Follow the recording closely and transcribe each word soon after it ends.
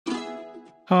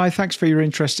Hi, thanks for your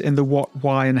interest in the What,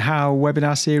 Why and How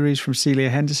webinar series from Celia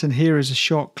Henderson. Here is a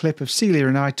short clip of Celia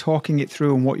and I talking it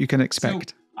through and what you can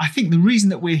expect. So I think the reason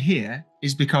that we're here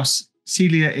is because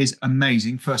Celia is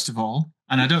amazing, first of all.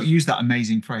 And I don't use that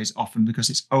amazing phrase often because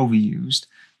it's overused,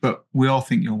 but we all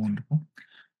think you're wonderful.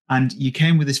 And you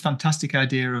came with this fantastic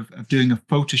idea of doing a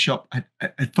Photoshop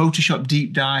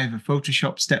deep dive, a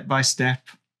Photoshop step-by-step.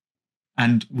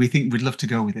 And we think we'd love to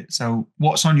go with it. So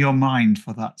what's on your mind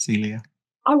for that, Celia?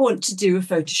 I want to do a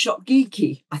Photoshop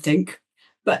geeky, I think,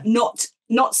 but not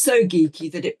so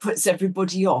geeky that it puts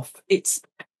everybody off. It's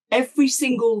every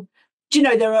single,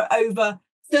 there are over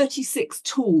 36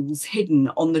 tools hidden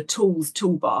on the tools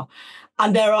toolbar,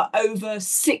 and there are over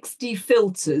 60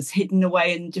 filters hidden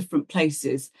away in different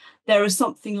places. There are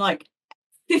something like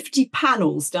 50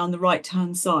 panels down the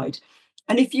right-hand side.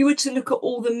 And if you were to look at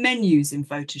all the menus in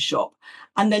Photoshop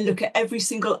and then look at every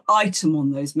single item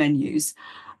on those menus,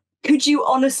 could you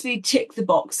honestly tick the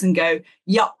box and go,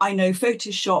 yeah, I know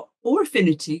Photoshop or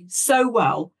Affinity so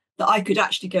well that I could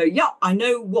actually go, yeah, I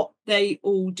know what they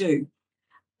all do.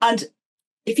 And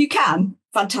if you can,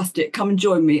 fantastic, come and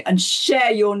join me and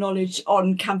share your knowledge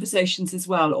on conversations as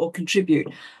well, or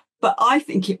contribute. But I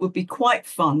think it would be quite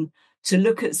fun to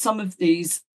look at some of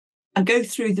these and go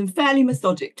through them fairly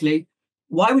methodically.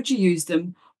 Why would you use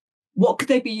them? What could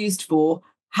they be used for?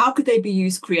 How could they be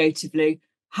used creatively?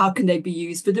 How can they be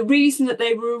used for the reason that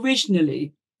they were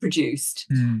originally produced?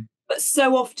 But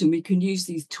so often we can use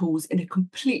these tools in a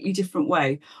completely different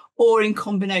way or in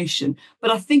combination. But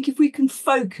I think if we can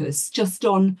focus just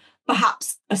on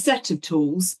perhaps a set of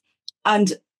tools,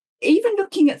 and even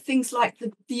looking at things like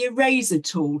the eraser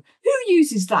tool, who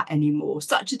uses that anymore?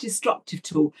 Such a destructive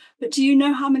tool. But do you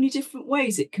know how many different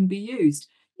ways it can be used?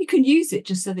 You can use it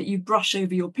just so that you brush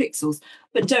over your pixels,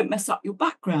 but don't mess up your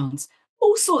backgrounds.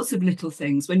 All sorts of little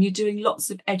things when you're doing lots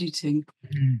of editing.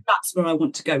 That's where I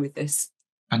want to go with this.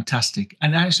 Fantastic.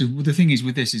 And actually, the thing is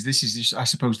with this is just, I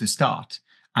suppose, the start.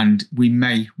 And we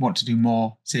may want to do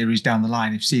more series down the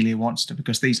line if Celia wants to,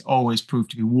 because these always prove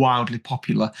to be wildly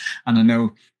popular. And I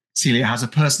know Celia has a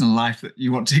personal life that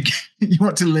you want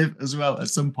to live as well at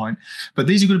some point. But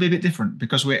these are going to be a bit different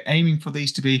because we're aiming for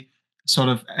these to be sort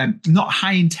of not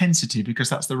high intensity, because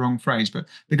that's the wrong phrase, but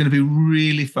they're going to be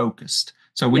really focused.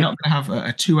 So we're not going to have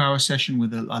a 2-hour session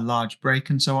with a large break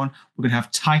and so on. We're going to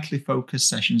have tightly focused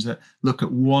sessions that look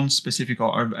at one specific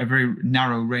or a very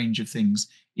narrow range of things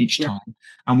each time.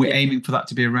 And we're aiming for that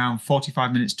to be around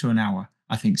 45 minutes to an hour,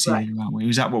 I think, Celia, aren't we?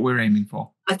 Is that what we're aiming for?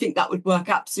 I think that would work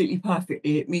absolutely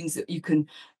perfectly. It means that you can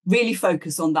really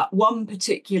focus on that one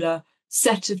particular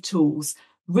set of tools,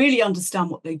 really understand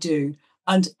what they do.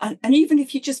 And even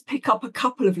if you just pick up a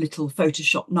couple of little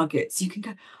Photoshop nuggets, you can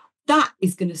go, that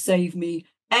is going to save me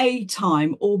A,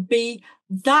 time, or B,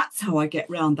 that's how I get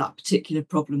around that particular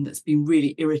problem that's been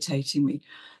really irritating me.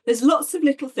 There's lots of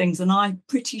little things, and I'm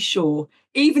pretty sure,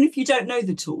 even if you don't know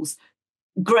the tools,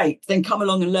 great, then come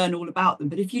along and learn all about them.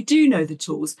 But if you do know the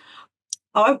tools,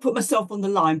 I won't put myself on the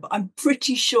line, but I'm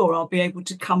pretty sure I'll be able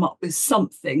to come up with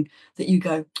something that you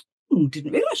go,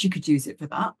 didn't realise you could use it for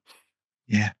that.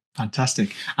 Yeah.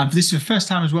 Fantastic. And this is the first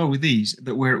time as well with these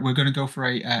that we're going to go for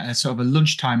a sort of a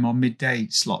lunchtime or midday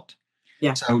slot.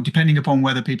 Yeah. So depending upon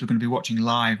whether people are going to be watching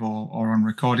live or on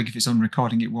recording, if it's on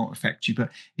recording, it won't affect you.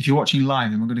 But if you're watching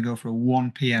live, then we're going to go for a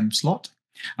 1 p.m. slot,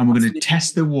 and we're going to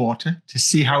test the water to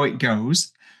see how it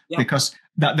goes, because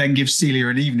that then gives Celia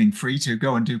an evening free to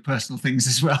go and do personal things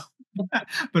as well.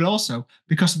 But also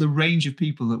because of the range of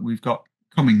people that we've got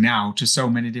coming now to so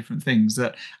many different things,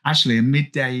 that actually a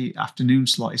midday afternoon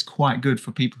slot is quite good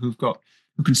for people who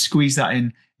can squeeze that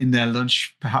in their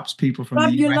lunch. Perhaps people from the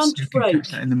US lunch who can break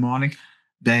catch that in the morning.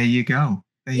 There you go.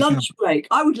 Lunch break.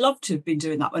 I would love to have been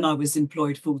doing that when I was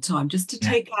employed full time, just to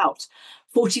take out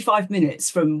 45 minutes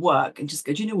from work and just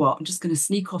go, do you know what? I'm just going to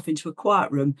sneak off into a quiet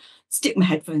room, stick my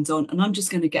headphones on, and I'm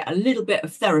just going to get a little bit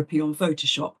of therapy on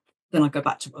Photoshop. Then I go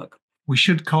back to work. We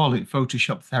should call it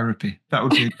Photoshop therapy. That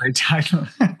would be a great title.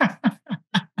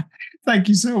 Thank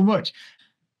you so much.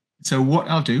 So what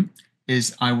I'll do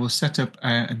is I will set up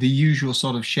the usual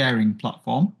sort of sharing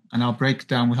platform, and I'll break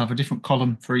down. We'll have a different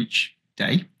column for each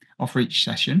day or for each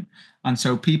session. And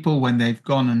so people, when they've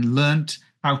gone and learnt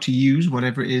how to use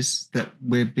whatever it is that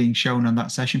we're being shown on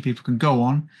that session, people can go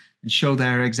on and show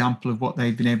their example of what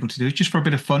they've been able to do. It's just for a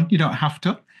bit of fun. You don't have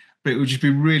to, but it would just be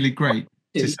really great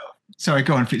to Sorry,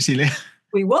 go on, Celia.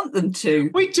 We want them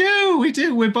to. We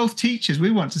do. We're both teachers.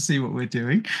 We want to see what we're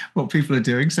doing, what people are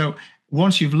doing. So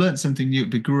once you've learned something new,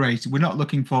 it'd be great. We're not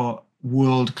looking for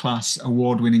world-class,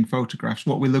 award-winning photographs.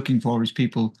 What we're looking for is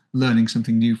people learning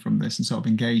something new from this and sort of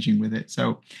engaging with it.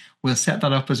 So we'll set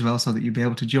that up as well so that you'll be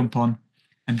able to jump on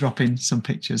and drop in some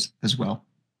pictures as well.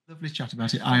 Lovely chat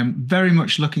about it. I am very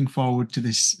much looking forward to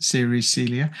this series,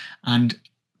 Celia, and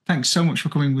thanks so much for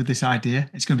coming with this idea.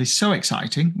 It's going to be so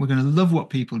exciting. We're going to love what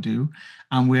people do,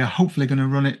 and we're hopefully going to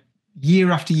run it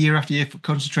year after year after year,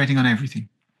 concentrating on everything.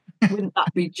 Wouldn't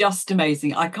that be just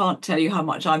amazing? I can't tell you how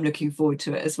much I'm looking forward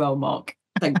to it as well, Mark.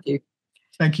 Thank you.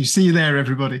 Thank you. See you there,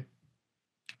 everybody.